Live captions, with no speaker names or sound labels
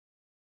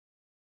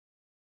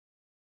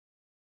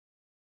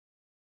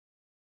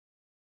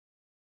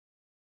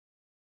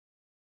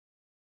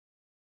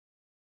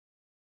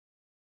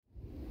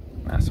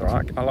That's all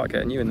right. I like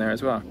getting you in there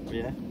as well.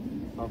 Yeah.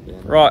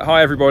 Right,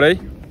 hi everybody.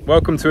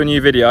 Welcome to a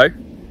new video.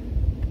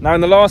 Now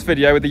in the last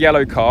video with the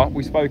yellow car,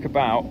 we spoke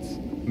about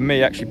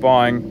me actually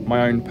buying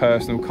my own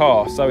personal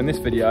car. So in this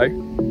video,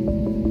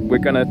 we're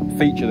going to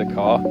feature the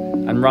car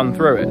and run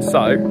through it.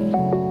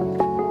 So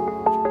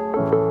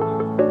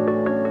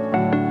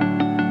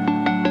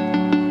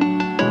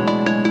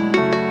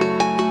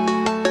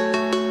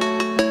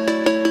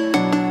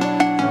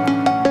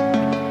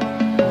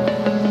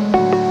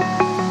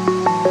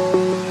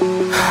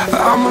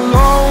I'm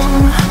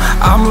alone,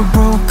 I'm a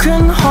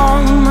broken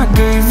home. I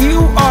gave you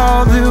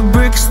all the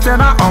bricks that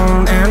I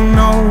own and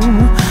know.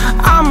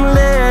 I'm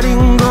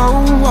letting go,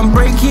 I'm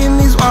breaking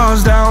these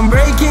walls down,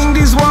 breaking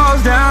these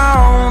walls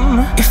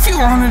down. If you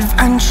want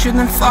adventure,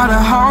 then fly to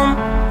home.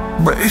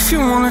 But if you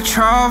wanna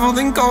travel,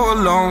 then go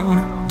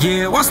alone.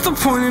 Yeah, what's the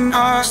point in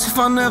us if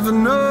I never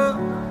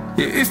know?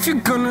 Yeah, if you're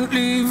gonna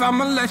leave,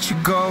 I'ma let you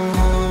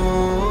go.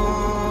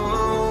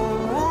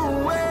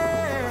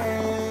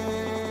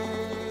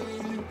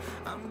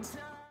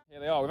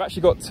 We've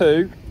actually got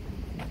two.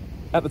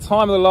 At the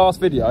time of the last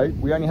video,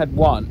 we only had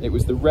one. It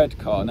was the red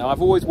car. Now,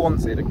 I've always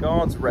wanted a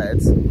Guards red,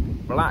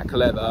 black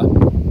leather,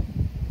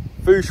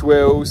 Fouche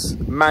wheels,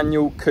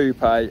 manual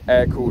coupe,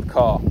 air-cooled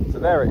car. So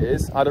there it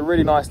is. I had a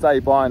really nice day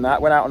buying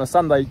that. Went out on a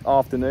Sunday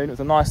afternoon. It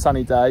was a nice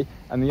sunny day,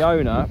 and the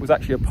owner was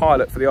actually a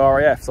pilot for the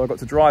RAF, so I got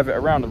to drive it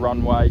around the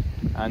runway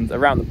and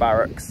around the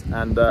barracks.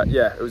 And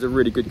yeah, it was a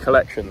really good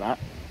collection, that.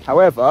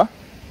 However,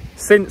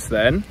 since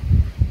then,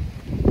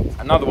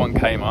 another one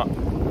came up,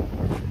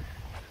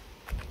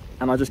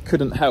 and I just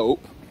couldn't help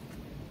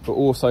but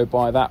also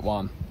buy that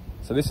one.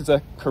 So this is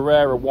a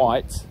Carrera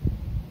White.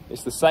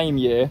 It's the same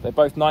year. They're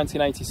both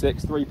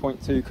 1986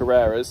 3.2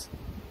 Carreras.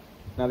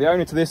 Now the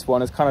owner to this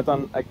one has kind of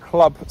done a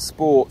Club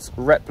Sports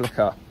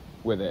replica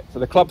with it. So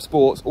the Club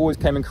Sports always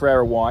came in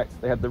Carrera White.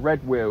 They had the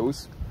red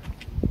wheels.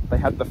 They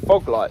had the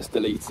fog lights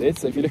deleted.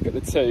 So if you look at the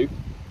two,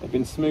 they've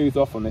been smoothed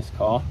off on this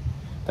car.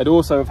 They'd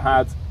also have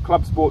had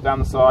Club Sport down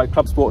the side,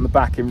 Club Sport on the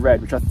back in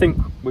red, which I think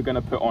we're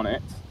gonna put on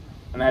it.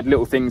 And they had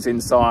little things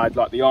inside,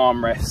 like the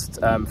armrest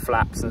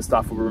flaps and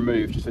stuff were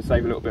removed just to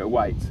save a little bit of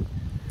weight.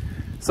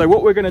 So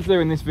what we're going to do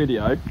in this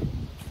video,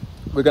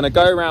 we're going to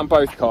go around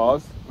both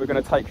cars. We're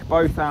going to take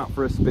both out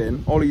for a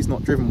spin. Ollie's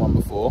not driven one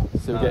before,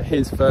 so we'll get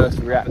his first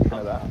reaction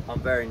to that. I'm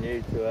very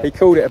new to it. He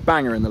called it a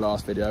banger in the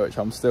last video, which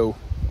I'm still...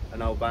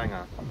 An old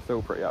banger. I'm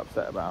still pretty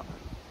upset about.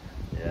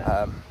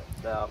 Yeah,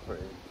 they are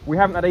pretty. We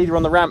haven't had either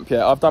on the ramp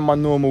yet. I've done my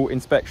normal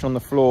inspection on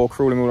the floor,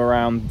 crawling all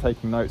around,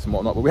 taking notes and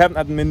whatnot, but we haven't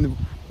had them in the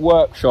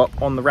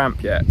workshop on the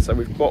ramp yet. So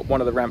we've got one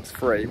of the ramps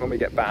free. When we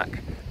get back,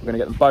 we're going to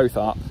get them both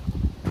up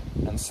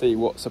and see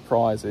what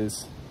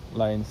surprises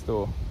lay in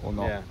store, or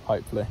not, yeah.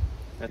 Hopefully.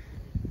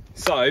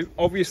 So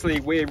obviously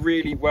we're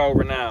really well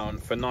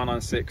renowned for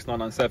 996,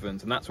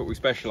 997s, and that's what we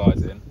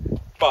specialise in.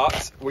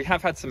 But we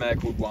have had some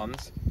air-cooled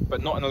ones,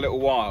 but not in a little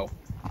while.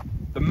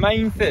 The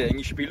main thing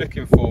you should be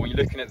looking for when you're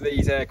looking at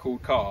these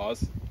air-cooled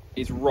cars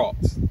is rot.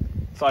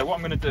 So what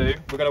I'm going to do,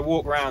 we're going to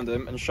walk around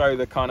them and show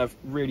the kind of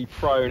really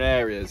prone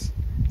areas.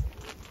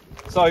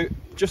 So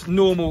just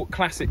normal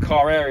classic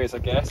car areas, I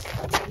guess.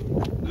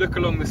 Look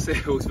along the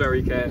seals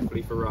very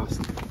carefully for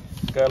rust.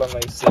 Go along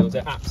those seals,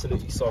 they're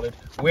absolutely solid.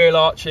 Wheel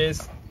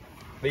arches,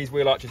 these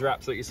wheel arches are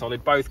absolutely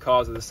solid. Both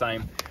cars are the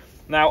same.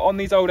 Now on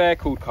these old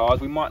air-cooled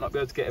cars, we might not be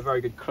able to get a very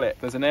good clip.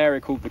 There's an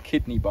area called the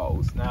kidney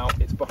bowls. Now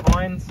it's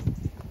behind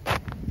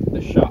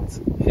the shut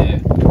here.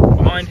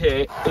 Behind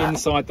here,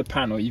 inside the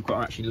panel, you've got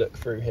to actually look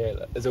through here.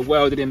 Look. There's a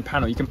welded in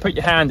panel. You can put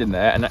your hand in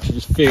there and actually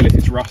just feel if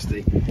it's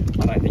rusty.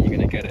 I don't think you're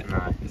going to get it.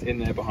 No. It's in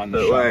there behind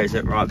the shut. Where is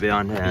it? Right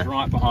behind here? It's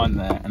right behind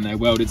there, and they're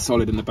welded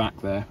solid in the back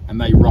there, and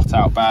they rot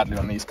out badly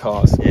on these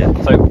cars. Yeah.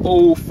 So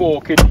all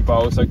 4 kidney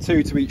bowls, so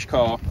 2 to each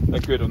car, are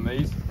good on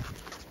these.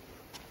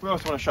 What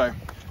else do I want to show?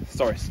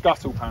 Sorry,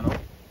 scuttle panel.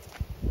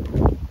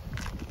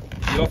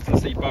 You'll often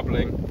see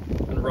bubbling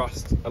and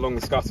rust along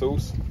the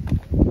scuttles.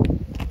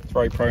 It's a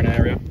very prone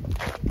area.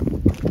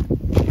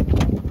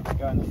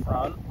 Go in the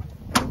front.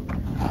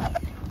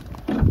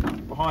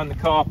 Behind the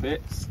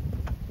carpets,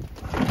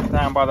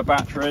 down by the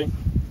battery.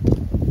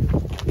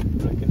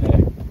 Look in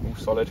here, all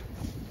solid.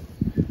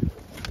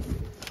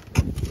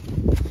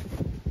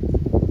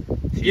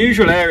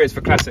 Usual areas for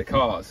classic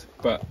cars,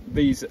 but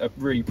these are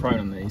really prone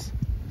on these.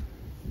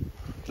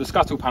 The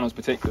scuttle panels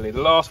particularly.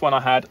 The last one I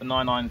had, a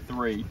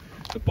 993.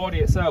 The body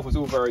itself was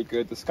all very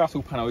good. The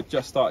scuttle panel had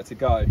just started to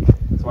go,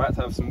 so I had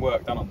to have some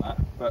work done on that.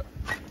 But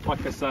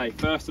like I say,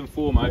 first and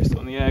foremost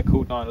on the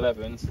air-cooled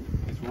 911s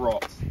is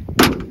rot.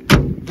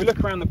 If we look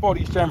around the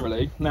bodies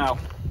generally, now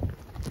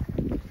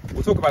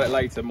we'll talk about it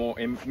later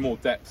in more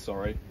depth,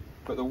 sorry.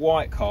 But the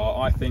white car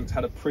I think's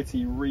had a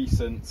pretty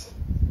recent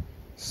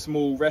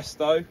small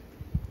resto,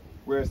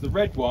 whereas the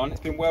red one, it's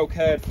been well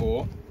cared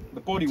for.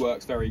 The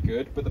bodywork's very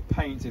good, but the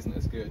paint isn't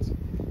as good.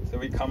 So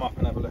we come up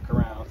and have a look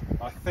around.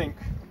 I think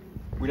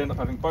we'd end up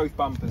having both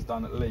bumpers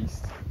done at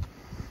least.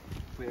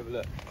 If we have a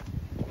look.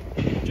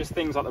 just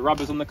things like the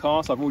rubbers on the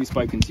car. So I've already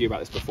spoken to you about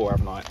this before,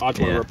 haven't I? I'd want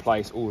to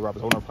replace all the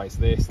rubbers. I want to replace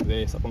this, I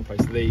want to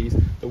replace these,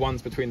 the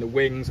ones between the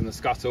wings and the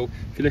scuttle.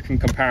 If you look in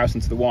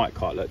comparison to the white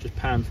car, look, just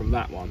pan from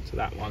that one to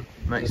that one.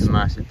 Makes a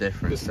massive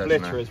difference. The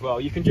splitter as well.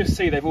 You can just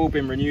see they've all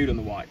been renewed on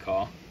the white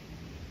car.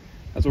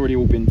 That's already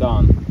all been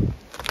done.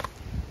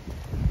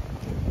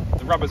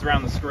 The rubbers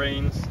around the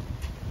screens.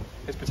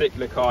 This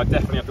particular car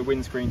definitely have the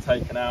windscreen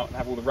taken out and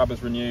have all the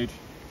rubbers renewed.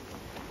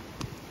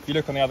 If you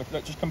look on the other,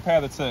 look, just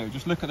compare the two.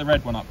 Just look at the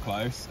red one up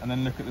close and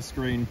then look at the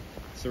screen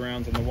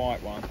surrounding the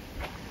white one.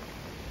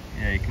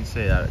 Yeah, you can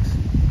see that it's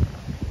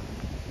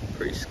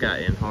pretty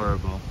scatty and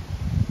horrible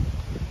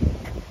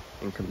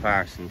in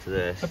comparison to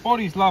this. The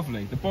body's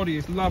lovely. The body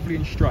is lovely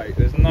and straight.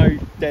 There's no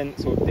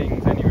dents or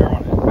dings anywhere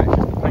on it. But it's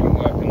just the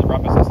paintwork and the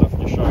rubbers and stuff are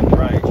just showing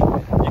their age.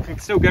 You can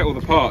still get all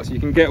the parts. You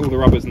can get all the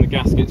rubbers and the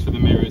gaskets for the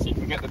mirrors. You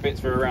can get the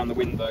bits for around the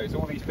windows.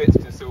 All these bits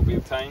can still be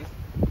obtained.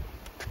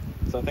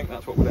 So I think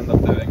that's what we'll end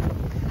up doing.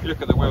 If you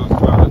look at the wheels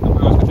as well, the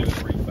wheels could do with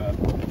a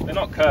refurb. They're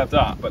not curved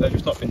up, but they've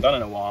just not been done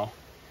in a while.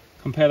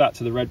 Compare that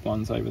to the red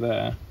ones over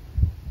there.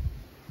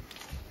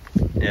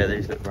 Yeah,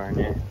 these look brand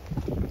new. Do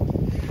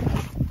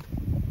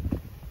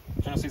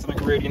you want to see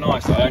something really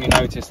nice that I only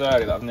noticed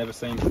earlier that I've never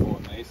seen before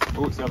in these?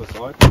 Oh, it's the other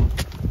side.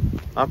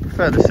 I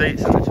prefer the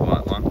seats on this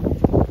white one.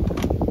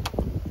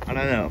 I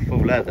know they're not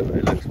full leather, but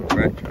it looks more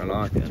retro. I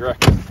like it. Do you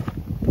reckon?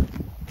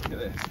 Look at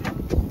this.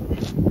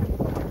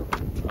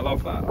 I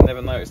love that. I've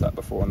never noticed that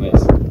before on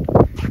these.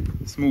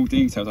 Small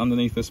details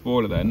underneath the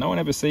spoiler there. No one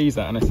ever sees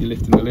that unless you're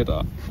lifting the lid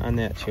up. And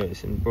the actual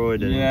it's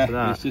embroidered yeah, into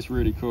that. It's just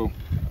really cool.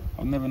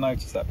 I've never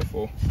noticed that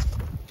before.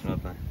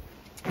 Lovely.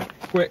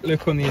 Quick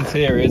look on the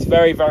interiors.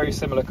 Very, very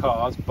similar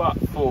cars, but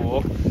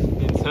for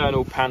the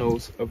internal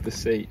panels of the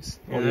seats.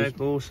 Yeah, they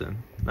look awesome.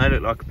 They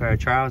look like a pair of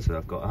trousers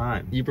I've got at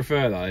home. You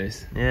prefer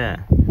those? Yeah.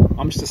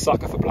 I'm just a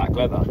sucker for black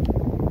leather.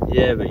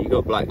 Yeah, but you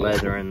got black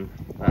leather and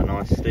that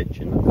nice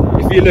stitching.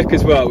 If you look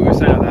as well, we were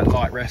saying about that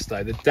light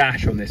resto, the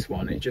dash on this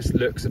one, it just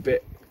looks a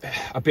bit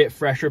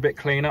fresher, a bit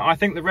cleaner. I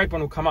think the red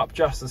one will come up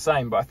just the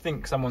same, but I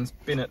think someone's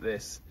been at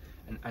this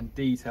and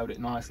detailed it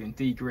nicely and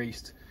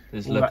degreased.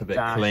 Does look a bit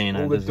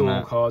cleaner, all the doesn't door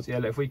it? cards. Yeah,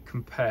 look, if we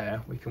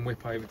compare, we can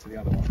whip over to the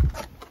other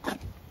one.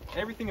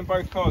 Everything in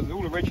both cars is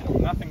all original.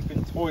 Nothing's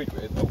been toyed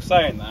with. But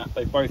saying that,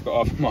 they've both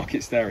got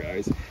aftermarket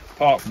stereos,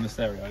 apart from the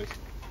stereos.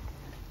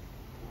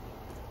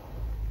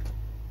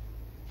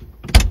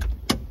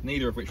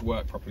 Neither of which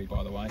work properly,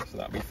 by the way, so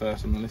that'll be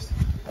first on the list.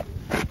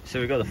 So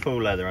we've got the full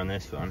leather on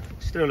this one.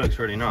 Still looks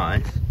really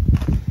nice,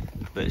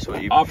 but it's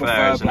what you I prefer,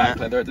 prefer isn't black it?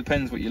 leather. It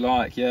depends what you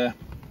like. Yeah.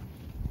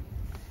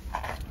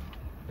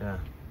 Yeah.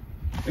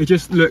 It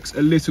just looks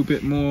a little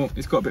bit more.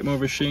 It's got a bit more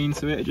of a sheen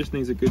to it. It just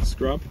needs a good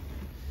scrub.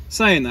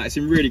 Saying that, it's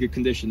in really good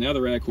condition. The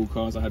other air-cooled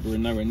cars I had were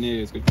in nowhere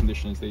near as good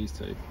condition as these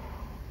two.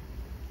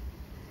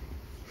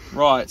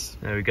 Right.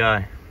 There we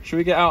go. Should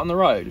we get out on the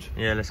road?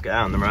 Yeah, let's get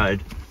out on the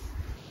road.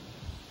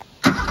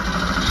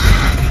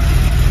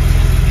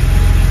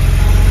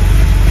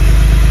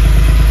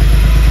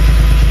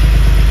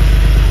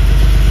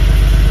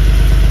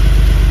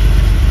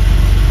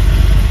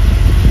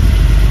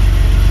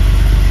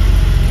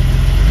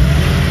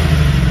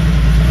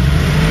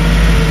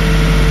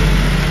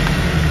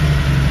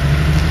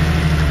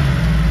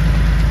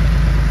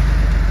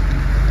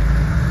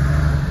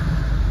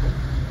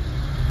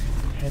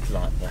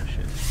 Headlight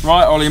washes.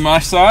 Right, Ollie, my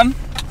son.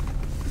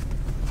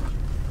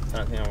 I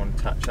don't think I want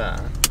to touch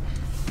that.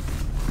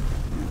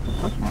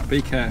 Right,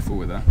 be careful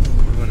with that. The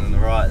one on the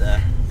right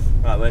there.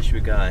 Right, where should we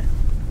go?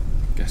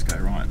 Guess go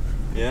right.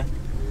 Yeah?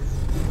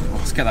 Oh,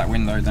 let's get that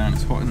window down.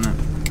 It's hot, isn't it?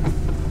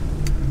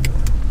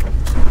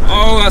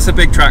 Oh, that's a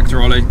big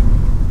tractor, Ollie. You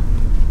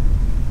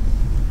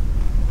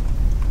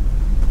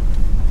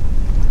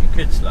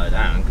could slow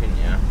down, couldn't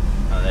you?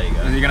 Oh, there you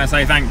go. Is he going to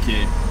say thank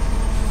you?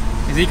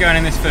 Is he going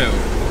in this field?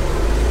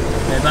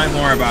 Yeah, don't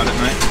worry about it,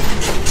 mate.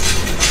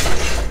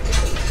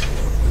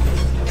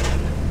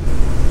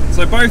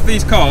 So both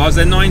these cars,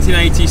 they're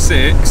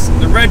 1986.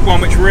 The red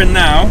one, which we're in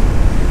now,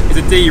 is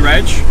a D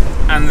reg,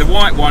 and the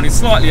white one is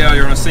slightly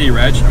earlier on a C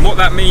reg. And what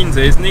that means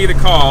is neither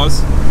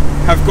cars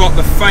have got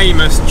the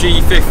famous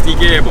G50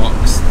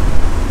 gearbox.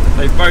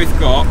 They've both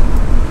got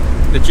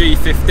the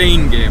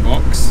G15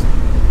 gearbox,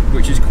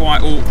 which is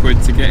quite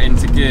awkward to get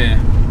into gear.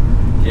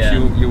 Yeah,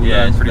 You'll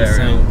learn pretty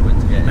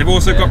soon. They've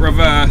also got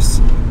reverse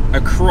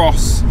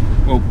across,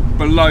 well,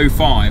 below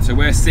 5, so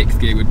where 6th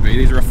gear would be.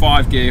 These are a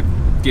 5-gear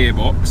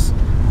gearbox.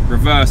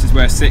 Reverse is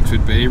where 6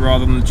 would be.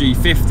 Rather than the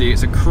G50,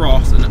 it's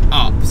across and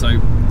up, so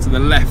to the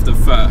left of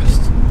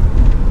first.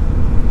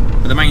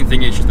 But the main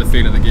thing is just the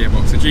feel of the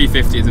gearbox. The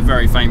G50 is a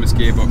very famous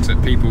gearbox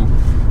that people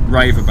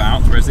rave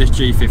about, whereas this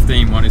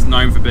G15 one is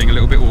known for being a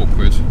little bit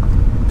awkward,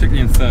 particularly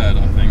in third,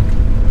 I think.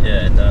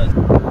 Yeah, it does.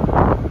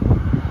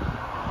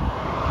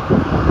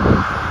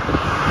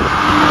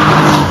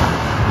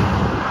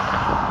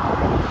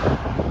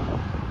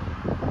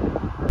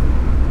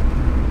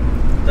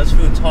 It does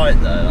feel tight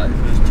though, like it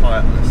feels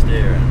tight on the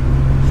steering.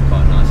 It's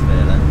quite a nice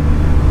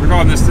feeling.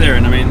 Regarding the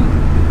steering, I mean,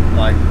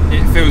 Like,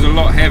 it feels a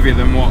lot heavier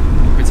than what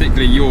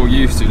particularly you're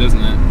used to, doesn't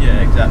it?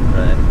 Yeah,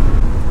 exactly.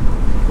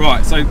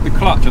 Right, so the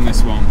clutch on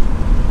this one.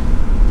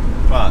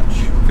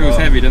 Clutch. Feels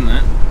heavy, doesn't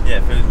it? Yeah,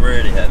 it feels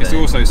really heavy. It's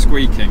also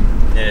squeaking.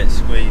 Yeah, it's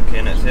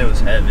squeaking, it feels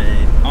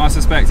heavy. I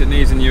suspect it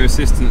needs a new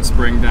assistance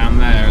spring down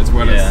there as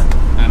well as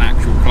an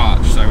actual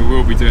clutch, so we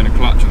will be doing a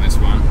clutch on this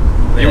one.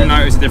 Yeah. You'll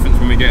notice the difference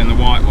when we get in the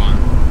white one.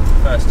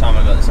 First time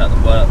I got this out of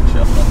the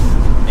workshop,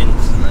 I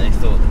instantly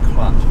thought the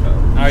clutch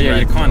felt Oh yeah,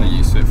 you're kind of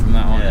used to it from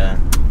that on. Yeah.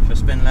 Should I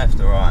spin left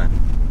or right?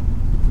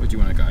 Where do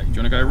you want to go? Do you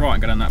want to go right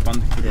and go down that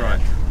bund to the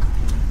right?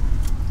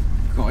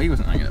 God, he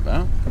wasn't hanging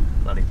about.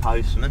 Bloody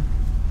postman.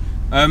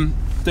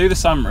 Do the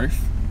sunroof.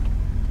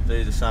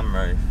 Do the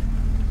sunroof.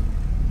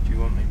 Do you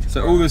want me to?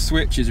 So all the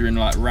switches are in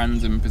like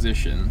random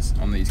positions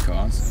on these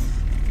cars.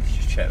 Let's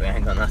just check we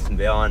ain't got nothing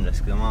behind us,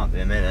 because there might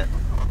be a minute.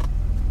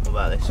 What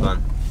about this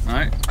one?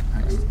 Right.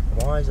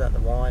 Why is that the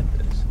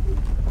wipers?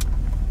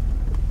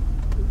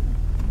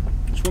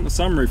 Just want the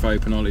sunroof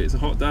open, Ollie. It's a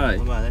hot day.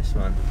 What about this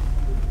one?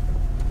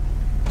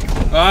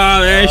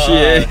 Oh, there she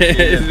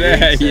is.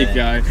 There you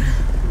go.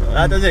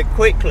 That does it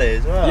quickly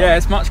as well. Yeah,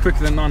 it's much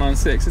quicker than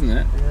 996, isn't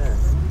it? Yeah.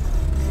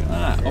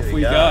 Ah, off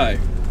we go.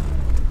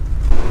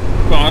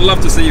 Well, I'd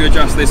love to see you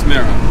adjust this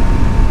mirror.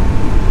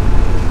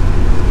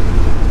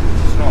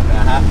 It's not going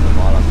to happen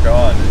while I'm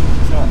driving.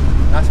 It's not.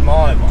 That's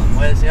my one.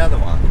 Where's the other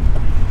one?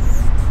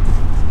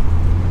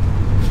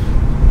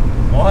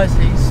 Why is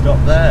he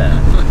stopped there?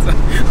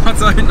 I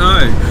don't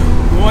know.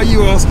 Why are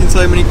you asking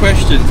so many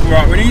questions?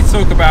 Right, we need to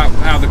talk about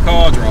how the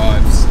car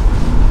drives.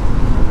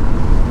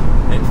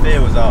 It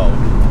feels old.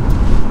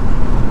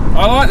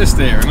 I like the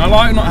steering. I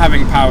like not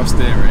having power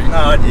steering.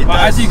 No, it but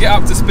does. as you get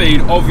up to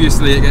speed,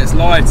 obviously it gets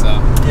lighter.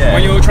 Yeah.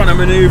 When you're trying to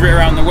manoeuvre it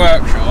around the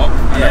workshop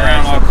and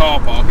around our car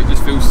park, it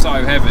just feels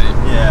so heavy.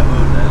 Yeah, it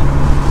will do.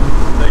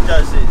 But it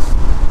does this.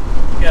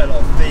 You get a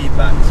lot of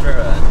feedback through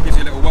it. It gives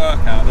you a little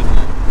workout, doesn't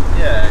it?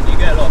 Yeah, and you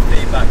get a lot of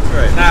feedback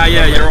through it. Nah,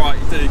 yeah, you're right.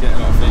 You do get a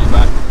lot of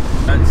feedback.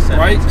 That's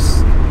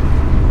brakes.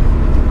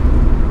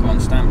 Go on,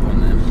 stamp on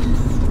them.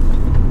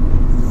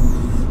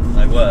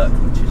 They work,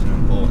 which is an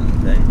important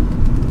thing.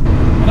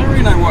 I don't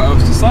really know what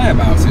else to say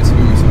about it, to be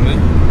honest with you.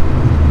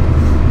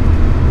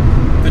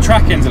 The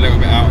tracking's a little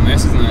bit out on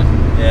this, isn't it?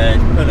 Yeah,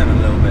 it's pulling a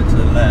little bit to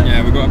the left.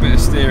 Yeah, we've got a bit of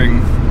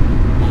steering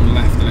on the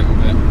left a little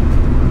bit.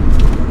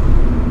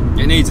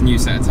 It needs a new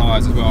set of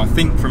tyres as well. I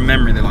think from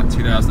memory they're like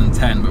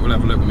 2010, but we'll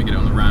have a look when we get it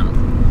on the ramp.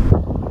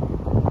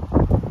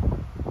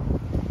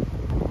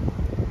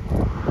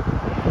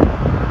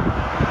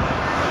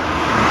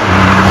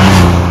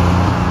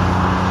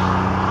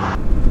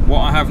 What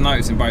I have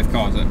noticed in both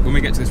cars, that when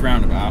we get to this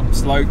roundabout,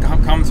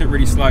 come to it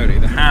really slowly,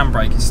 the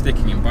handbrake is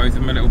sticking in both of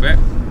them a little bit.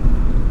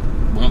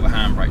 Well, not the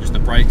handbrake, just the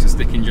brakes are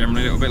sticking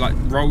generally a little bit, like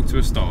roll to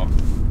a stop.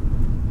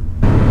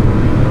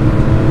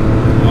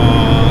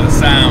 Oh, the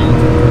sound.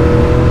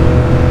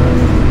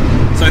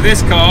 So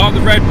this car,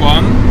 the red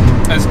one,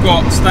 has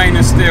got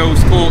stainless steel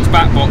sports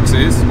back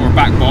boxes, or a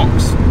back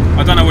box.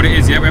 I don't know what it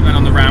is yet, we haven't been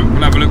on the ramp,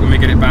 we'll have a look when we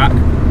get it back.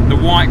 The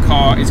white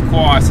car is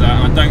quieter,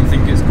 and I don't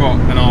think it's got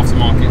an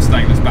aftermarket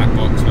stainless back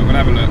box, but we'll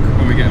have a look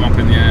when we get them up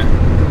in the air.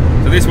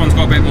 So this one's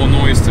got a bit more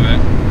noise to it.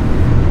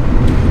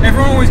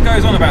 Everyone always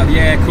goes on about the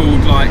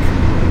air-cooled, like,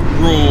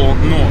 raw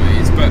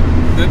noise, but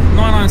the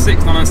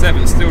 996,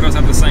 997 still does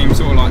have the same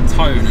sort of like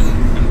tone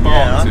and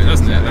bark to it,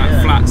 doesn't it?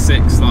 That flat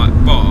 6 like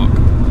bark.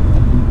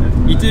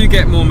 You do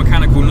get more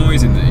mechanical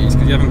noise in these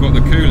because you haven't got the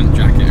coolant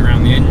jacket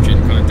around the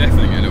engine kind of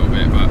deafening it a little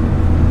bit, but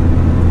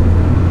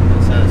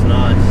That sounds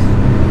nice.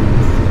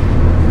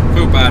 I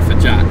feel bad for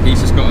Jack.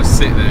 He's just got to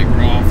sit there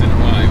grafting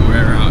away or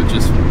we're out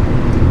just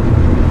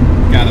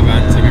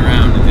gallivanting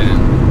around again.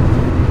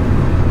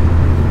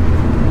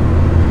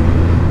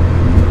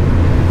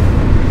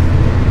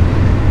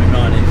 We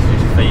might need to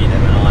just feed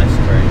him an ice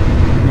cream.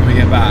 When we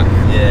get back.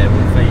 Yeah,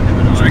 we'll feed him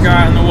an ice Should we cream. go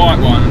out in the white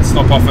one and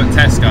stop off at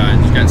Tesco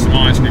and just get some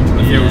ice cream to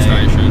the fuel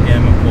station? Get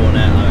him a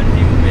cornetto and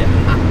he will be a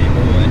happy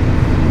boy.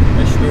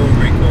 A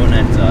strawberry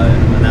cornetto,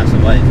 and that's a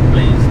way to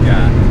please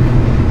Jack.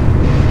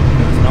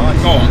 It was nice.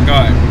 Go on,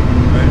 go.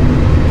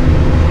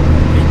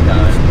 Keep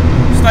going.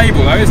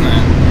 Stable though, isn't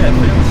it? Yeah, it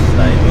feels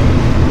stable.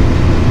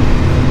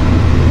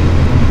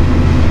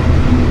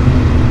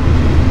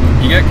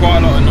 You get quite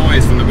a lot of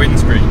noise from the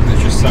windscreen because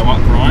it's just so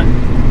upright.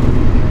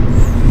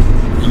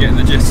 You're getting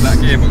the gist of that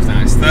gearbox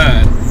now. It's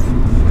third.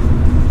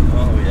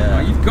 Oh yeah.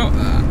 Oh, you've got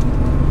that.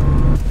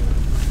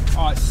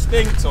 Oh, it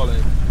stinks,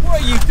 Ollie.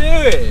 What are you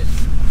doing?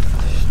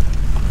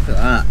 Look at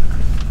that.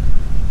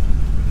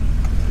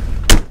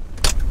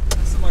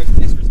 That's the most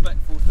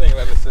disrespectful thing I've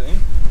ever seen.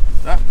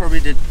 That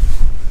probably did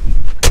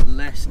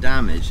less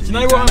damage. Do you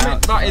know what I mean?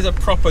 That is a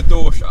proper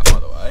door shut, by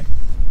the way.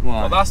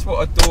 Why? Well, that's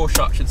what a door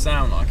shut should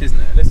sound like, isn't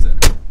it? Listen.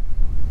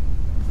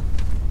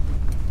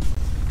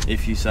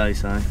 If you say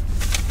so.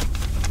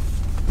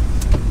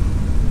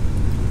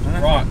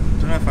 Right. I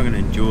don't know if I'm going to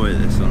enjoy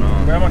this or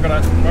not. Where am I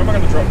gonna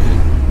drop you?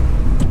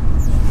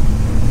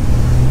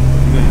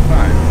 You going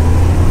back?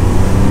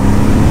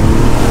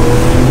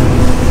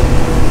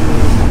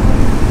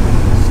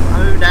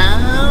 Slow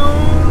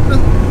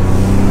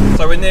down.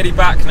 So we're nearly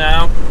back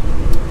now.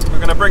 We're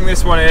going to bring this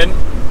this one in,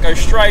 go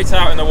straight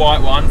out in the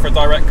white one for a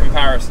direct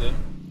comparison.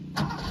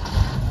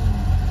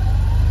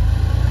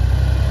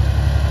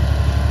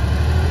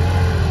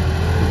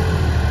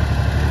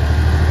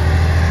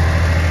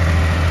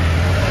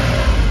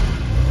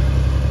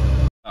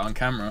 On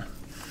camera.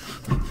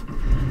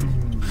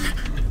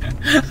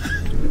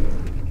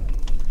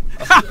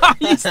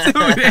 You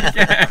still did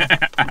it.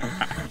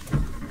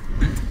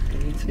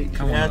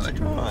 Come on, to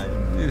try.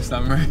 Do this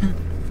time, right?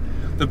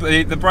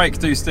 The brakes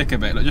do stick a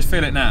bit. Look, just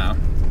feel it now.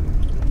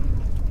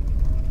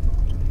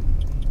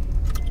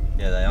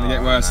 Yeah, they are. They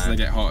get worse as they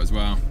get hot as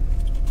well.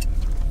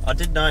 I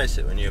did notice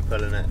it when you were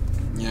pulling it.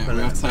 Yeah, we'll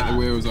have to take the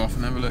wheels off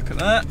and have a look at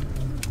that.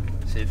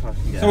 See if I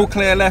can get It's all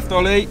clear left,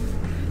 Ollie.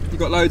 You've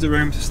got loads of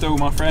room to stall,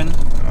 my friend.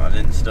 Oh, I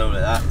didn't stall it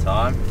that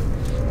time.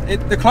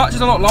 The clutch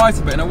is a lot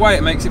lighter, but in a way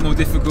it makes it more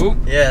difficult.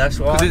 Yeah, that's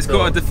what I Because it's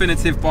got a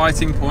definitive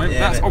biting point.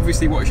 Yeah, that's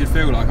obviously what it should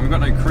feel like. And we've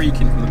got no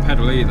creaking from the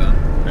pedal either.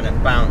 And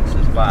it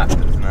bounces back,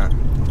 doesn't it?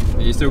 Yeah,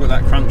 you still got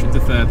that crunch into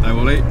third though,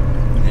 Ollie.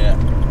 Yeah.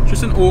 It's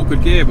just an awkward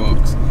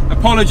gearbox.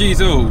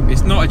 Apologies all,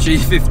 it's not a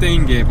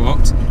G15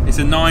 gearbox, it's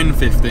a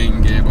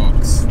 915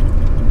 gearbox.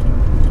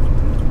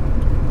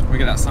 We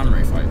get that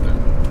sunroof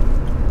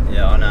open.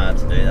 Yeah, I know how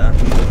to do that.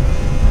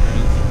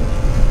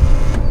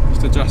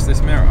 Just adjust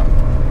this mirror.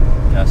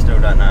 Yeah, I still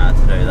don't know how to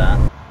do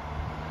that.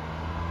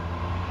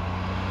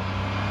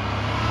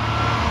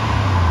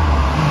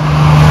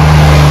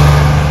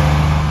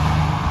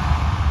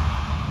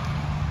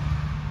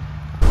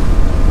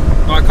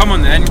 Right, come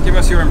on then, give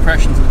us your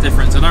impressions of the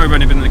difference. I know we've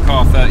only been in the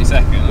car 30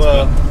 seconds.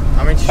 Well,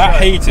 I mean,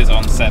 that heater's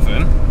on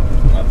 7.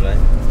 Lovely.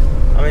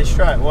 I mean,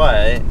 straight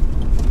away,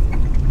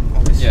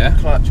 obviously the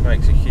clutch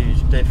makes a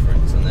huge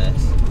difference in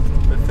this.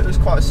 But it feels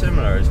quite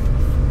similar as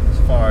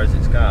far as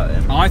it's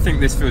going. I think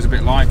this feels a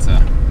bit lighter.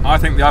 I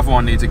think the other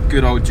one needs a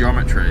good old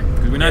geometry.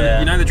 Because we know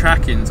you know the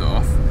tracking's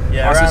off.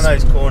 Yeah, around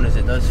those corners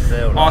it does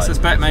feel like. I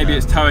suspect maybe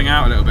it's towing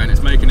out a little bit and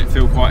it's making it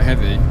feel quite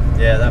heavy.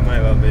 Yeah, that may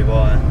well be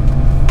why.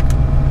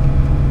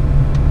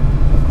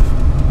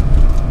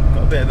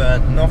 Got a bit of a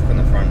knock on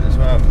the front as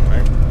well, haven't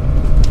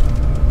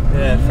we?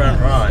 Yeah, front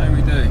right. So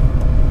we do.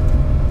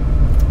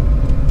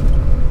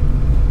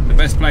 The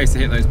best place to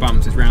hit those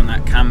bumps is round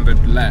that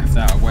cambered left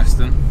out of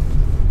Western.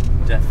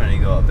 Definitely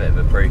got a bit of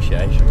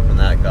appreciation from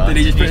that guy. Did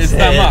he just put his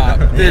thumb up?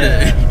 Did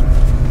he?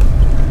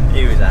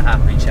 He was a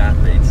happy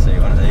chappy to see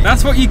one of these.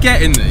 That's what you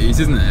get in these,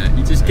 isn't it?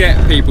 You just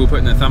get people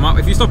putting their thumb up.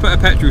 If you stop at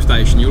a petrol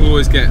station, you'll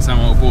always get some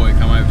old boy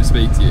come over to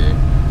speak to you.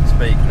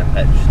 Speaking of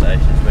petrol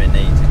stations, we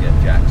need to get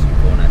Jackson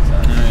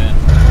Cornetto. Oh, yeah.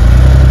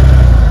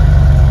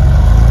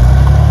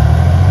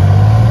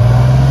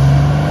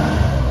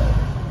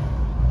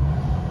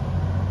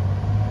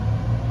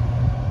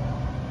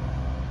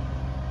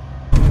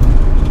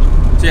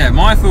 So yeah,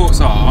 my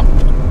thoughts are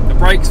the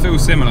brakes feel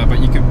similar, but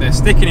they're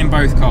sticking in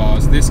both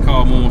cars. This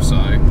car more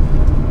so.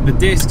 The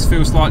discs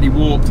feel slightly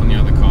warped on the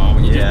other car.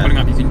 When you're just pulling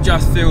up, you can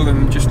just feel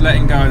them just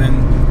letting go and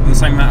then the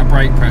same amount of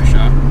brake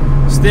pressure.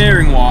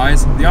 Steering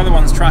wise, the other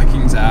one's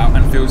tracking's out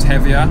and feels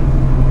heavier.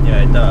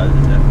 Yeah, it does.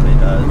 It definitely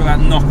does. Look at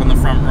that knock on the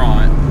front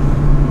right.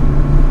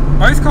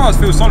 Both cars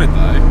feel solid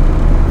though.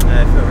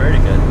 Yeah, they feel really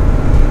good.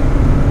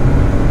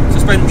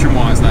 Suspension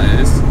wise, that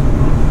is.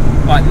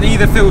 Like,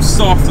 neither feels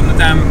soft on the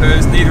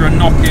dampers, neither are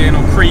knocking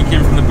or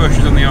creaking from the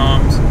bushes on the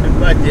arms. And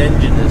both the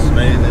engine is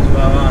smooth as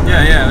well, aren't they?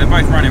 Yeah, they're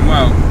both running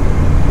well.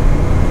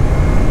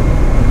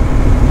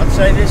 I'd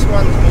say this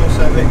one's more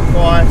so a bit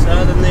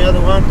quieter than the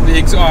other one.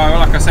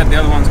 Like I said, the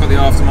other one's got the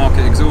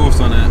aftermarket exhaust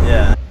on it.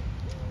 Yeah.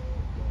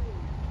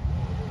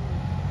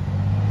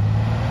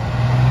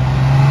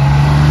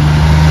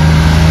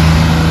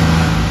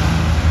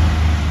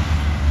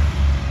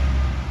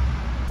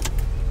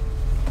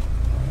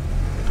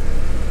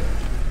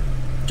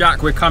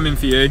 Jack, we're coming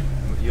for you.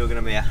 You're going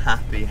to be a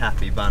happy,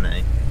 happy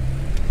bunny.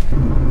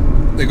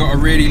 They've got a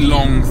really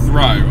long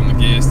throw on the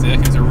gear stick.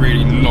 It's a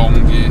really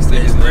long gear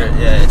stick, isn't it?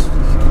 Yeah,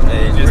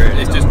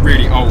 It's just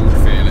really old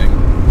feeling.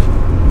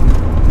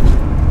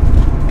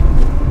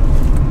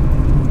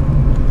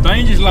 Don't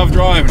you just love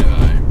driving it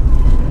though?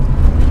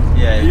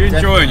 Yeah. Are you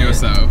enjoying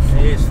yourself?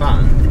 It is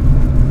fun.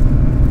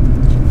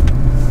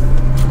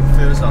 It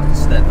feels like a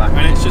step back.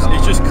 And it's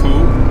just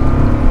cool.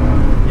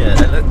 Yeah,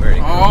 they look really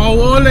cool.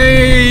 Oh,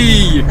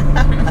 Ollie!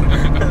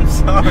 I'm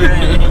sorry.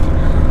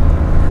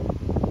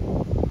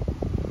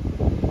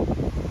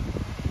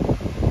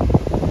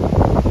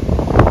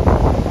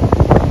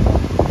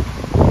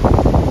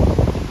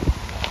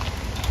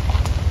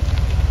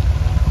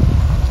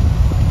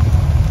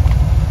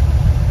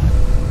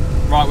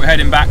 Right, we're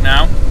heading back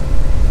now.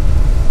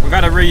 We've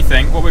had a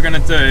rethink what we're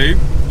going to do.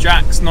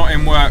 Jack's not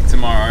in work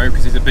tomorrow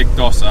because he's a big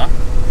dosser.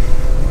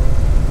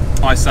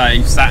 I say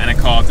he's sat in a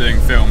car doing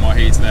film while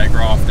he's there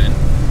grafting.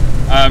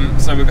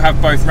 So we'll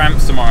have both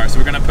ramps tomorrow. So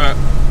we're going to put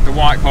the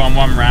white car on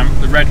one ramp,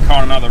 the red car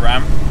on another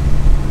ramp,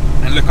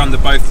 and look under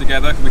both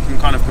together. We can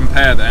kind of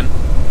compare then,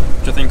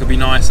 which I think will be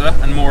nicer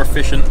and more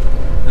efficient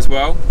as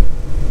well.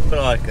 I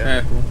like it.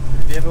 Yeah.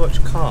 Have you ever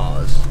watched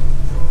Cars?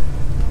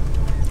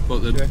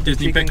 What, the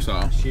Disney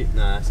Pixar?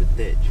 No, it's a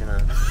ditch, you know.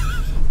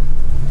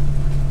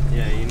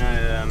 Yeah, you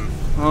know.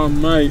 Oh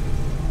mate.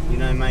 You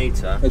know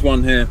Mater? There's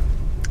one here.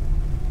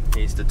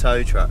 He's the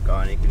tow truck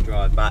guy and he can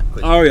drive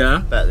backwards. Oh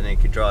yeah. Better than he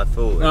could drive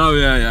forward. Oh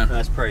yeah, yeah.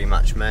 That's pretty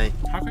much me.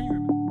 How can you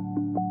remember?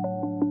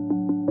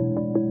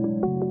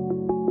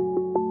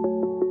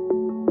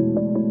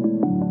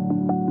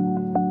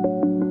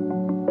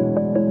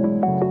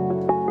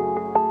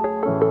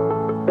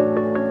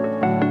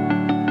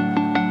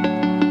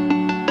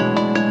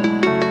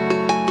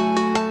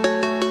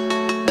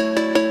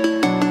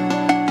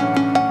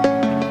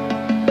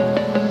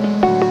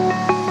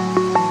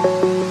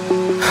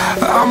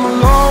 I'm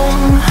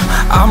alone,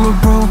 I'm a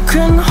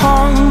broken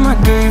home. I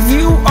gave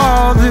you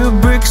all the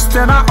bricks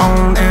that I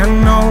own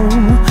and know.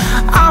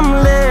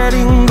 I'm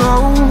letting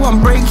go,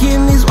 I'm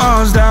breaking these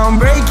walls down,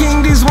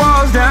 breaking these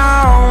walls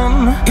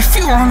down. If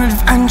you want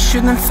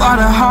adventure, then fly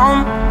to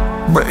home.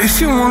 But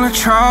if you wanna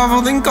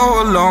travel, then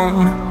go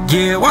alone.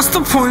 Yeah, what's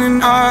the point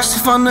in us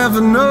if I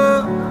never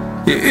know?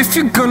 Yeah, if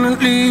you're gonna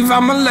leave,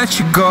 I'ma let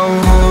you go.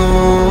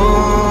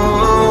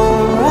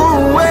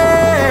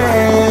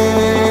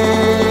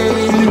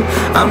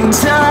 I'm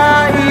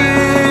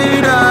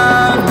tired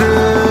of the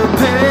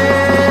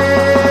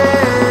pain.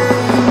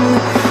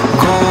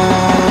 Go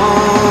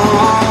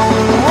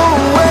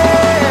away.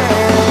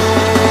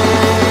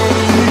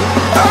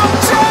 I'm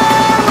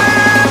tired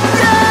with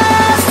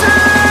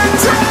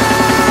yesterday.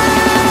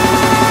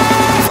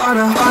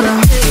 Harder, harder.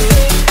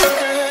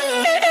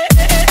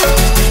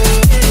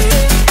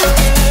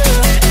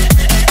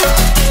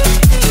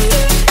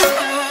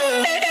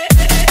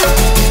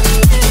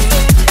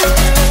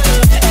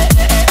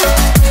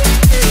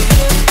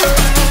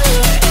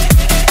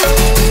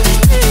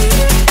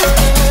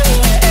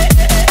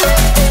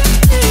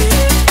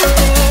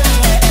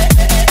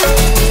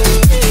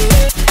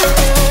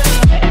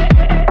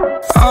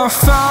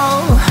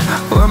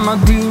 My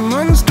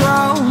demons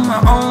dwell, my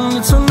own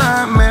little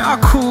nightmare, I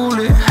call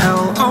it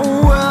hell,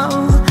 oh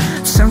well.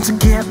 It's time to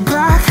get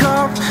back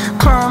up,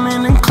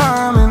 climbing and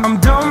climbing. I'm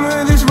done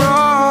with this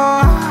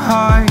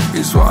ride,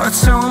 is what I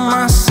tell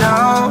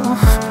myself,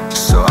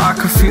 so I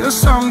could feel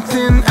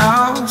something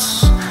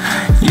else.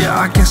 Yeah,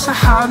 I guess I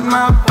had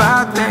my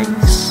bad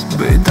days,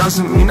 but it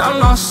doesn't mean I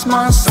lost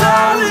my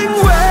style. Darling,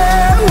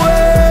 where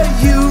were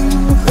you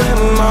when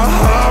my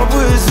heart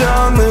was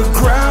on the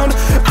ground?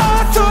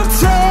 I thought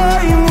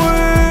time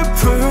would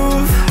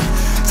prove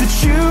that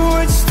you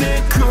would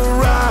stick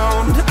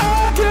around.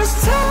 I guess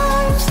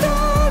time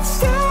stands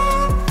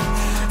still,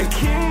 a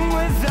king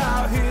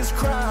without his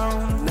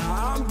crown.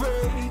 Now I'm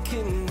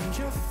breaking,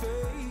 you're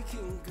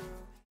faking, girl.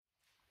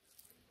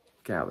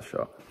 Get out of the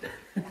shot.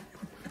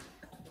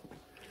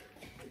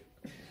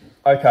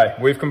 Okay,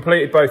 we've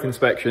completed both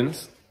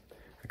inspections.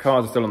 The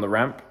cars are still on the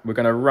ramp. We're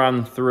going to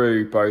run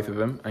through both of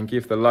them and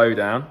give the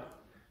lowdown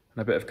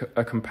and a bit of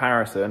a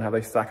comparison, how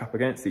they stack up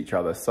against each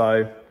other.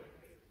 So,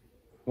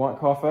 white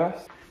car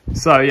first.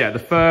 So yeah, the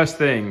first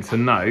thing to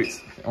note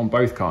on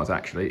both cars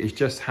actually is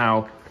just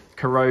how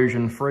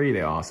corrosion free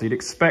they are. So you'd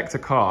expect a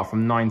car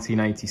from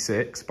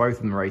 1986, both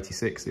of them are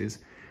 86s,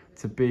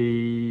 to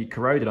be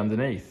corroded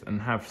underneath and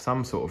have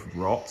some sort of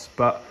rot.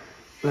 But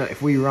look,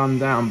 if we run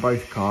down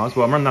both cars,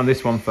 well, I'm running down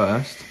this one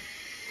first.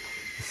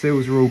 The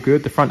seals are all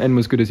good. The front end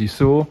was good as you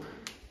saw.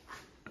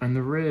 And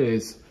the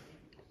rears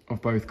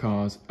of both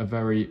cars are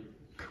very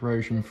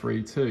corrosion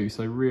free too.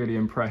 So really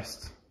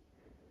impressed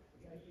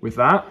with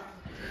that.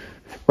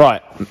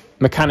 Right,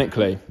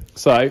 mechanically.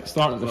 So,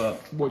 start at the,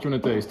 what do you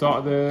want to do?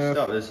 Start with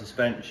the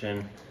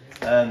suspension.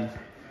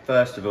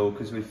 First of all,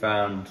 because we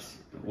found,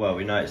 well,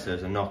 we noticed there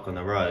was a knock on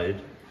the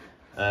road.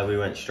 We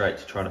went straight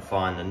to try to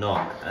find the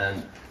knock,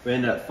 and we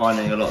ended up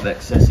finding a lot of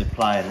excessive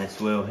play in this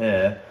wheel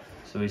here.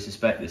 So we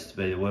suspect this to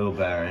be the wheel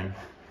bearing.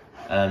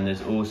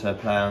 There's also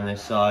play on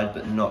this side,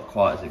 but not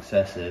quite as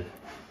excessive.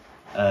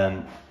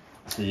 So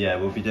yeah,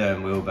 we'll be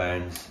doing wheel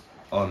bearings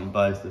on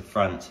both the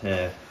fronts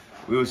here.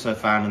 We also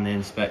found in the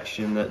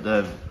inspection that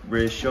the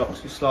rear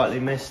shocks were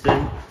slightly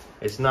misting.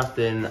 It's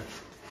nothing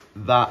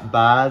that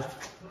bad,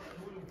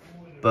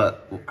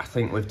 but I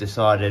think we've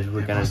decided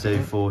we're going to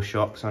do 4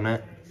 shocks on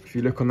it. If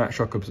you look on that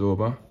shock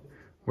absorber,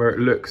 where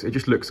it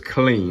just looks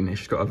clean. It's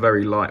just got a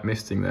very light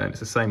misting there. And it's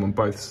the same on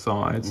both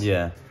sides.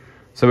 Yeah.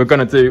 So we're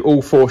going to do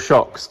all 4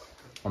 shocks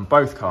on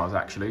both cars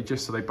actually,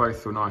 just so they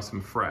both feel nice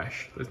and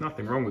fresh. There's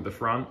nothing wrong with the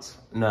fronts.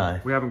 No.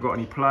 We haven't got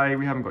any play,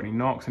 we haven't got any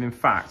knocks, and in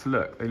fact,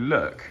 look, they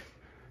look,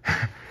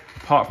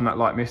 apart from that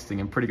light misting,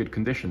 in pretty good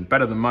condition.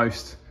 Better than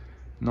most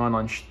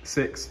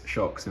 996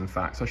 shocks, in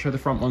fact. So I'll show the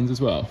front ones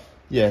as well.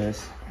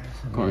 Yes.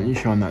 Go on, you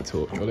shine that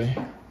torch, Ollie.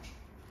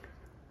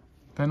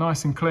 They're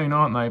nice and clean,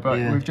 aren't they? But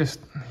we've just,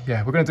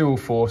 we're going to do all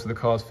 4 so the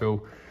cars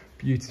feel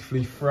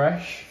beautifully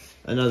fresh.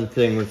 Another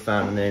thing we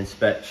found in the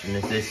inspection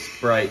is this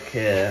brake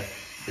here.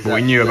 Well,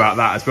 we knew about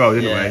that as well,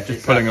 didn't we?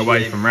 Just pulling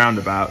away from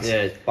roundabouts.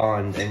 Yeah, it's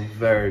binding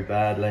very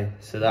badly,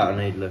 so that'll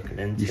need looking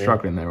into. You're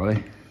struggling there,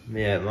 Ollie?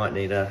 Yeah, it might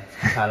need a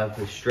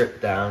caliper strip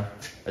down,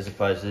 as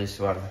opposed to this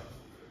one.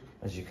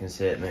 As you can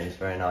see, it moves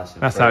very nice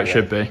and That's how it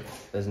should be.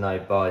 There's no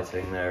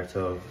biting there at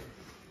all.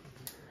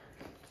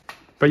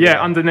 But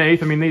yeah,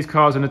 underneath, I mean, these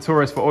cars are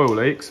notorious for oil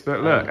leaks,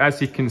 but look,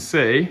 as you can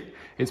see,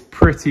 it's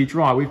pretty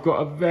dry. We've got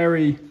a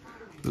very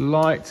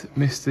light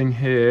misting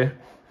here,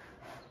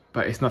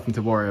 but it's nothing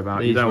to worry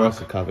about. These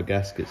rocker cover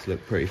gaskets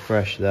look pretty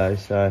fresh though,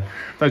 so.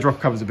 Those rocker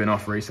covers have been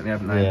off recently,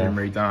 haven't they? They've been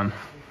redone.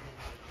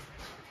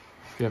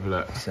 If you have a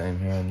look. Same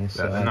here on this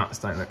side. The nuts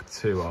don't look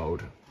too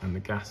old, and the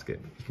gasket,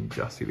 you can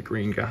just see the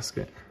green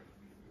gasket.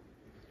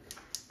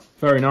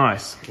 Very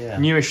nice. Yeah.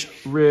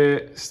 Newish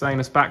rear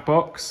stainless back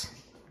box.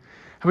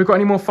 Have we got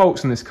any more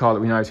faults in this car that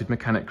we noted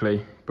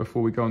mechanically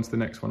before we go on to the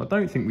next one? I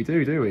don't think we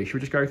do we? Should we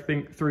just go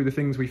through the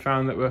things we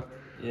found that were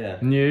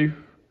new?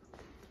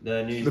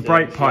 The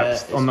brake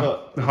pipes on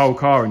the whole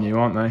car are new,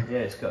 aren't they?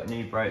 Yeah, it's got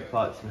new brake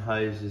pipes and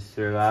hoses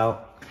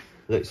throughout.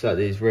 Looks like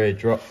these rear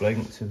drop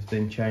links have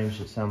been changed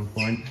at some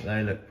point.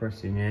 They look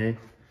pretty new.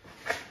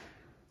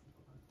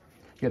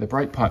 Yeah, the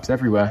brake pipes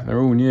everywhere. They're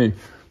all new.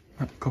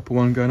 That copper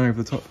one going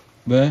over the top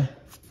there.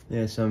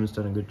 Yeah, someone's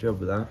done a good job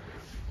with that.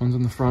 One's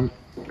on the front.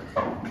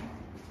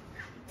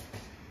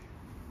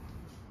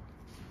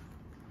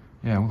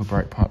 Yeah, all the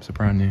brake pipes are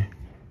brand new.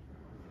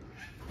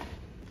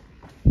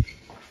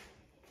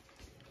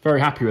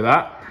 Very happy with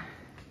that.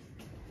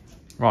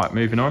 Right,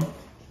 moving on.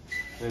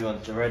 Move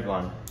on to the red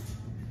one.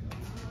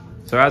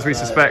 So as we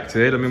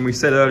suspected, I mean, we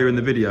said earlier in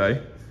the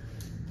video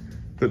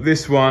that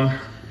this one,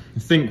 I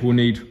think will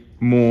need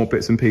more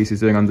bits and pieces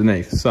doing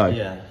underneath. So,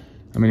 yeah.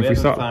 I mean, if we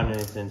start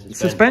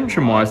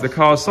suspension-wise, the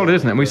car's solid,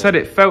 isn't it? And we said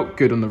it felt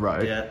good on the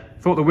road. Yeah.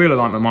 Thought the wheel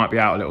alignment might be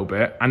out a little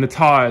bit, and the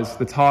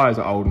tyres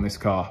are old on this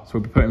car. So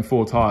we'll be putting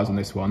 4 tyres on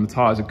this one. The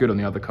tyres are good on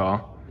the other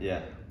car.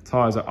 Yeah.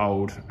 Tyres are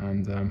old,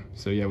 and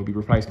so yeah, we'll be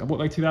replacing. What,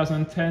 like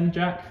 2010,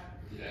 Jack?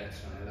 Yeah,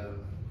 2011.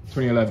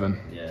 2011.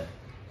 Yeah. So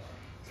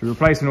we're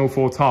replacing all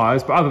 4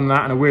 tyres, but other than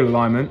that and a wheel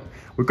alignment,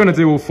 we're going to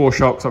do all 4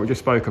 shocks like we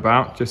just spoke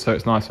about, just so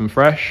it's nice and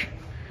fresh.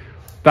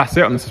 That's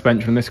it on the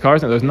suspension in this car,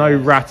 isn't it? There's no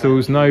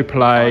rattles, no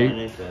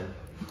play,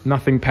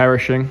 nothing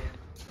perishing.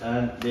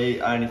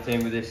 The only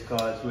thing with this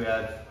car is we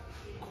had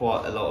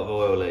quite a lot of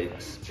oil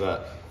leaks,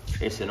 but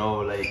it's an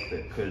oil leak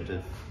that could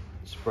have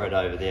spread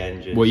over the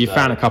engine. Well, you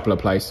found a couple of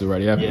places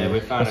already, haven't you? Yeah, we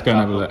found a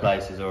couple of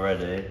places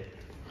already.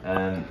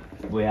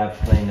 We have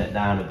cleaned it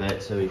down a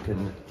bit so we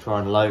can try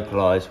and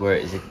localise where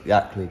it is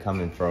exactly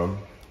coming from.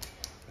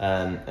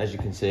 As you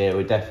can see,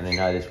 we definitely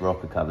know this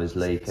rocker cover's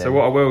leaking. So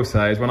what I will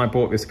say is when I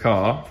bought this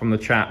car from the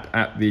chap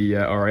at the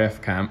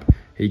RAF camp,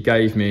 he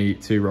gave me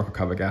 2 rocker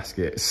cover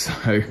gaskets.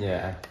 So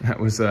yeah,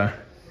 that was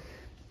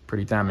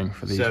pretty damning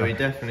for these. So we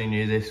definitely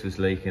knew this was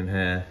leaking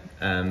here.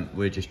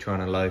 We're just trying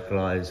to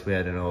localise. We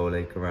had an oil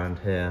leak around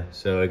here.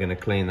 So we're going to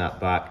clean that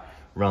back,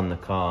 run the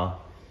car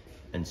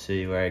and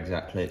see where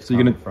exactly it's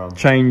coming from. So you're going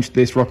to change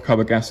this rocker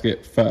cover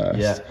gasket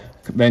first,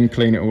 then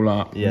clean it all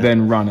up,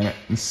 then run it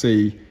and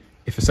see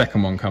if a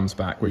second one comes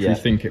back, which we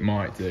think it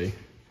might do.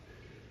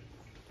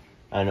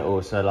 And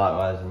also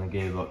likewise on the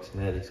gearbox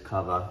here, this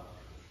cover.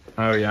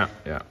 Oh yeah,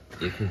 yeah.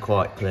 You can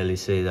quite clearly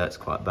see that's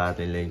quite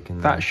badly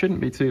leaking. That shouldn't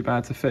be too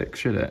bad to fix,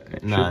 should it?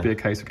 It should be a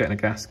case of getting a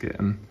gasket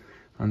and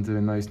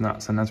undoing those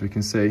nuts, and as we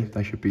can see,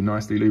 they should be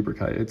nicely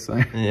lubricated,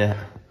 so.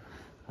 Yeah,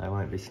 they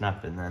won't be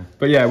snapping then.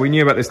 But yeah, we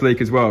knew about this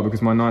leak as well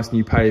because my nice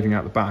new paving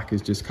out the back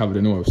is just covered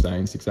in oil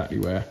stains, exactly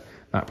where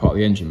that part of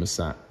the engine was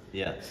sat.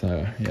 Yeah.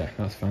 So yeah,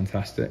 that's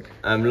fantastic.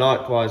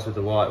 Likewise with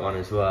the white one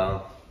as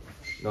well.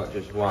 Not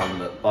just one,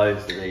 but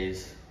both of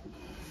these.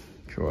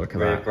 Cool, look at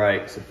rear that.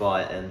 brakes are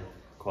biting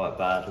quite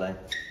badly.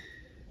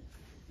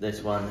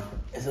 This one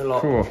is a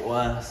lot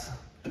worse.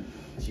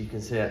 As you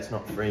can see, it's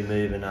not free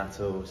moving at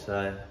all,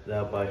 so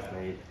they'll both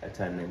need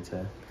attending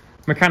to.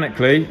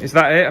 Mechanically, is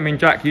that it? I mean,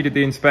 Jack, you did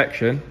the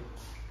inspection.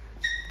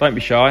 Don't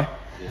be shy.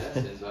 Yeah,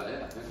 seems like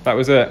it, I think. That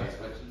was it.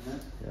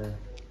 Yeah.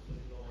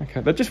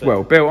 Okay, they're just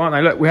well built, aren't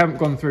they? Look, we haven't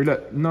gone through,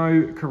 look,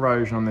 no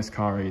corrosion on this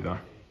car either.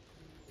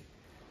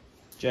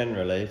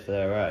 Generally, for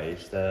their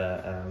age,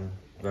 they're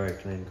very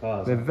clean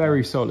cars. They're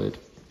very solid.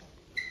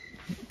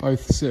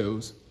 Both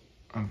sills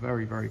are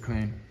very, very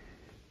clean.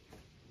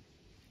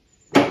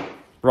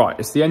 Right,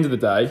 it's the end of the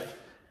day,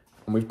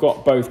 and we've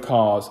got both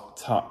cars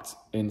tucked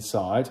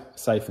inside,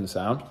 safe and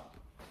sound.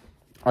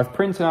 I've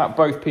printed out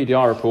both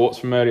PDI reports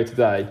from earlier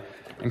today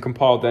and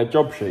compiled their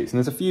job sheets. And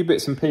there's a few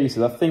bits and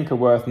pieces I think are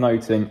worth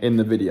noting in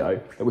the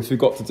video that we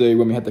forgot to do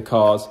when we had the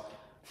cars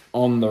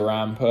on the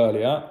ramp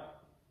earlier.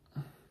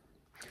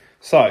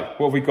 So,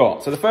 what have we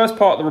got? So the first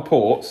part of the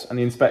reports and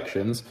the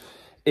inspections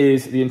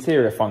is the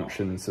interior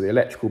functions, so the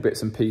electrical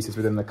bits and pieces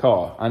within the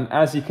car. And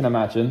as you can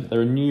imagine,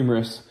 there are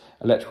numerous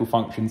electrical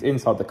functions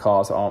inside the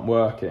cars that aren't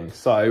working.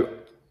 So,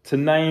 to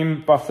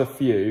name but a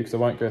few, because I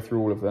won't go through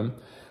all of them,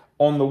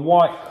 on the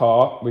white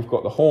car, we've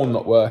got the horn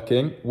not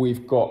working.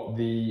 We've got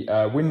the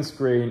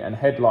windscreen and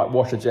headlight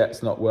washer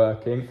jets not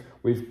working.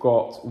 We've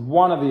got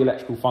one of the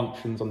electrical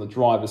functions on the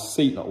driver's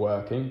seat not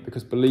working,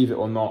 because believe it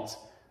or not,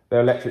 there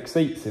are electric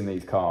seats in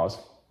these cars.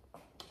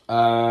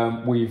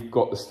 We've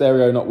got the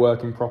stereo not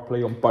working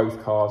properly on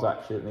both cars,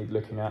 actually, that need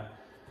looking at.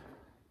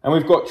 And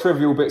we've got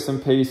trivial bits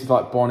and pieces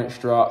like bonnet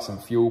struts and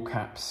fuel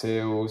cap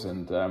seals,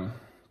 and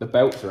the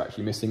belts are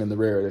actually missing in the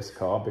rear of this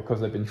car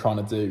because they've been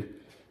trying to do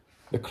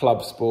the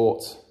Club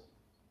Sport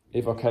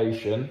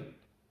Evocation.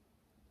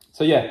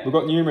 So yeah, we've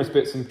got numerous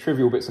bits and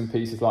trivial bits and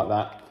pieces like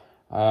that.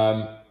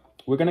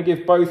 We're going to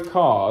give both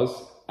cars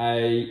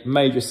a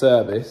major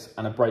service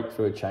and a brake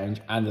fluid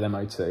change and an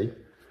MOT,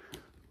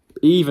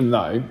 even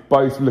though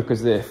both look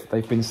as if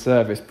they've been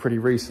serviced pretty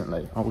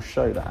recently. I will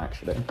show that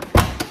actually.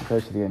 Go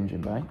to the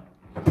engine bay.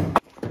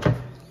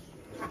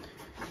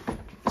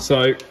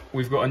 So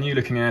we've got a new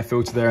looking air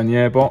filter there in the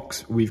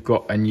airbox. We've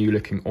got a new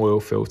looking oil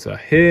filter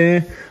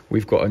here.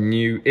 We've got a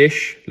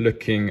new-ish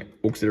looking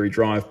auxiliary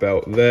drive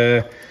belt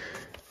there.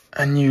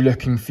 A new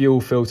looking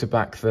fuel filter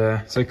back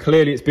there. So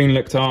clearly it's been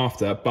looked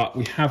after, but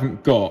we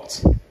haven't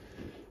got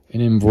an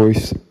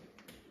invoice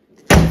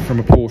from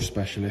a Porsche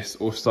specialist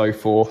or so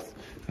forth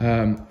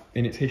in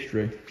its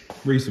history.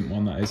 Recent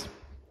one, that is.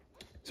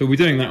 So we're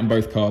doing that on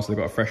both cars. So they've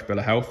got a fresh bill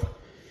of health.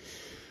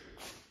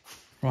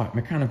 Right,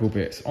 mechanical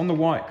bits. On the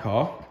white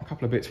car, a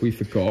couple of bits we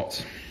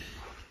forgot.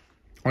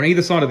 On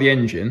either side of the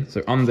engine,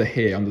 so under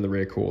here, under the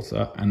rear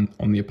quarter, and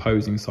on the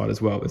opposing side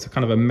as well, there's a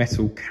kind of a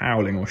metal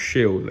cowling or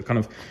shield that kind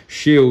of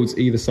shields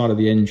either side of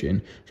the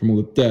engine from all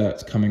the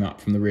dirt coming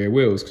up from the rear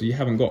wheels, because you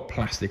haven't got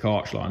plastic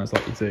arch liners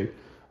like you do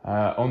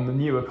on the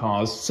newer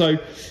cars. So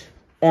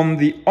on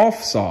the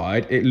off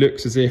side, it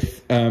looks as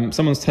if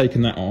someone's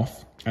taken that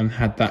off and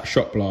had that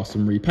shot blast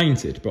and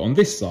repainted. But on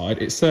this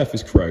side, it's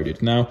surface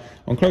corroded. Now,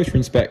 on closer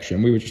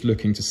inspection, we were just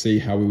looking to see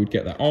how we would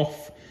get that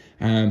off,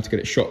 to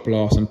get it shot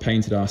blast and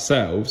painted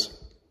ourselves.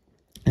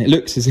 And it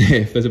looks as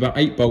if there's about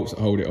 8 bolts that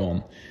hold it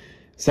on.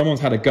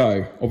 Someone's had a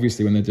go.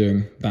 Obviously, when they're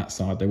doing that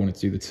side, they wanted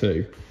to do the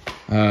 2,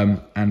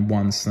 and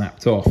one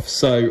snapped off.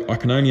 So I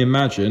can only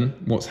imagine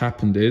what's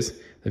happened is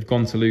they've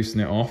gone to loosen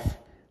it off,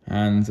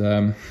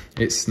 and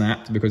it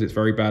snapped because it's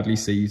very badly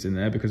seized in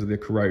there because of the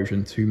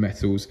corrosion, 2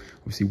 metals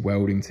obviously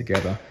welding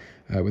together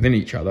within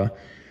each other.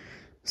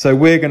 So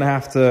we're going to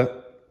have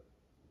to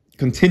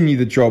continue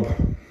the job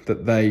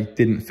that they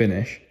didn't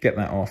finish, get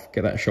that off,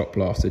 get that shot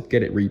blasted,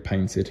 get it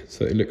repainted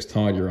so it looks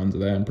tidier under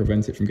there and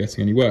prevent it from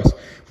getting any worse.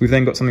 We've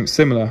then got something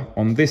similar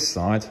on this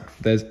side.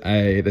 There's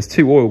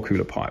 2 oil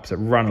cooler pipes that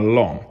run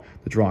along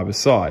the driver's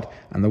side,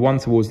 and the one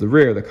towards the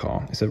rear of the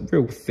car, it's a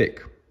real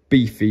thick,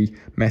 beefy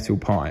metal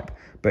pipe,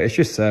 but it's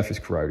just surface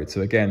corroded.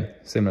 So again,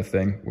 similar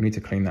thing, we need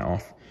to clean that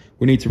off.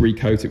 We need to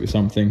recoat it with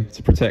something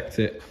to protect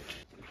it.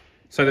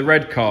 So the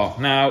red car.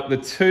 Now, the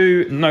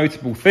 2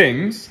 notable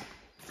things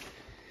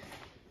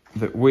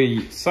that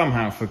we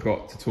somehow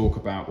forgot to talk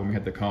about when we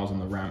had the cars on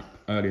the ramp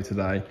earlier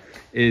today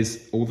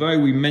is, although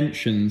we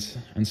mentioned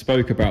and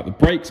spoke about the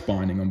brakes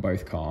binding on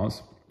both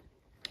cars,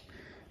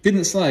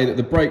 didn't say that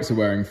the brakes are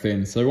wearing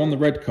thin. So on the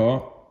red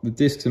car, the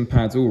discs and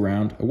pads all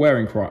round are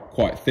wearing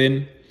quite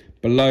thin,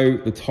 below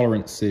the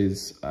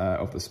tolerances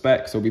of the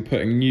spec. So we'll be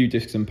putting new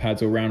discs and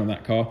pads all around on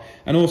that car.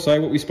 And also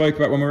what we spoke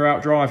about when we were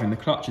out driving, the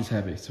clutch is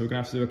heavy. So we're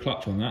gonna have to do a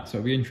clutch on that. So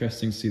it'll be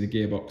interesting to see the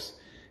gearbox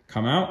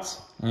come out.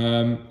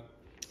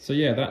 So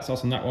yeah, that's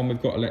us on that one.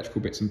 We've got electrical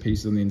bits and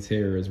pieces on the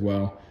interior as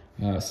well.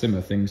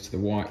 Similar things to the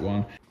white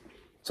one.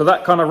 So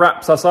that kind of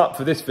wraps us up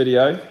for this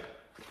video.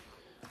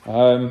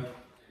 The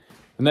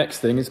next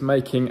thing is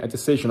making a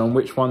decision on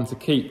which one to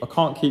keep. I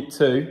can't keep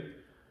 2.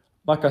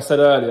 Like I said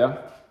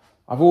earlier,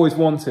 I've always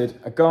wanted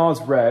a Guards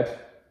Red.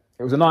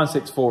 It was a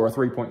 964 or a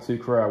 3.2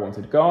 Carrera I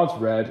wanted. Guards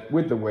Red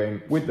with the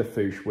wing, with the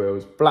Fouche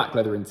wheels, black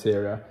leather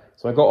interior.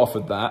 So I got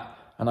offered that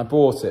and I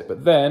bought it.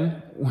 But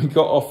then we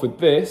got offered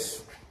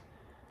this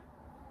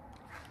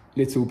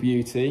little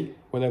beauty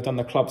where they've done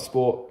the Club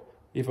Sport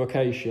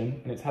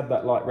Evocation, and it's had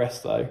that light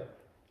resto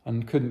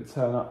and couldn't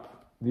turn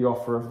up the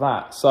offer of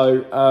that.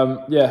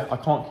 So yeah, I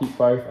can't keep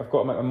both. I've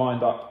got to make my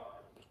mind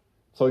up.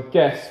 So I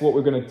guess what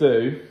we're going to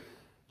do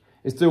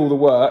is do all the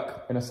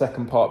work in a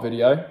second part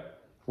video.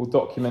 We'll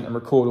document and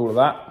record all of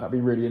that. That'd be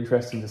really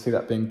interesting to see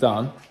that being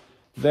done.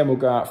 Then we'll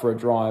go out for a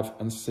drive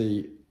and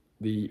see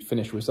the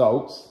finished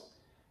results,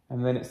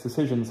 and then it's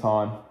decision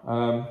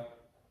time.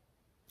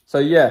 So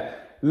yeah,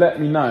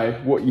 let me know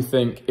what you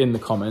think in the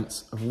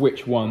comments of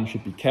which one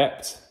should be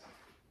kept.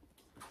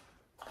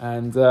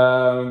 And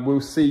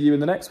we'll see you in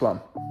the next one.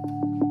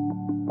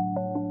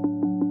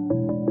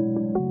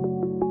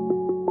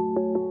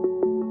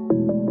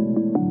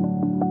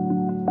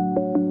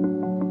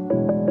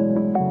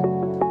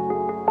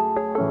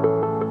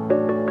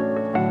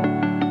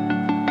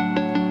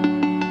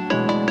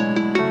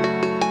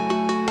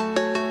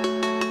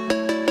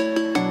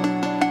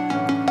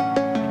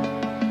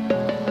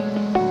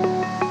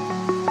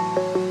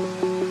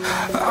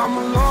 I'm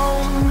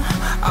alone,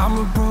 I'm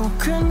a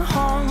broken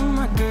home.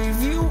 I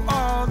gave you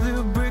all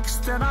the bricks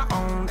that I own.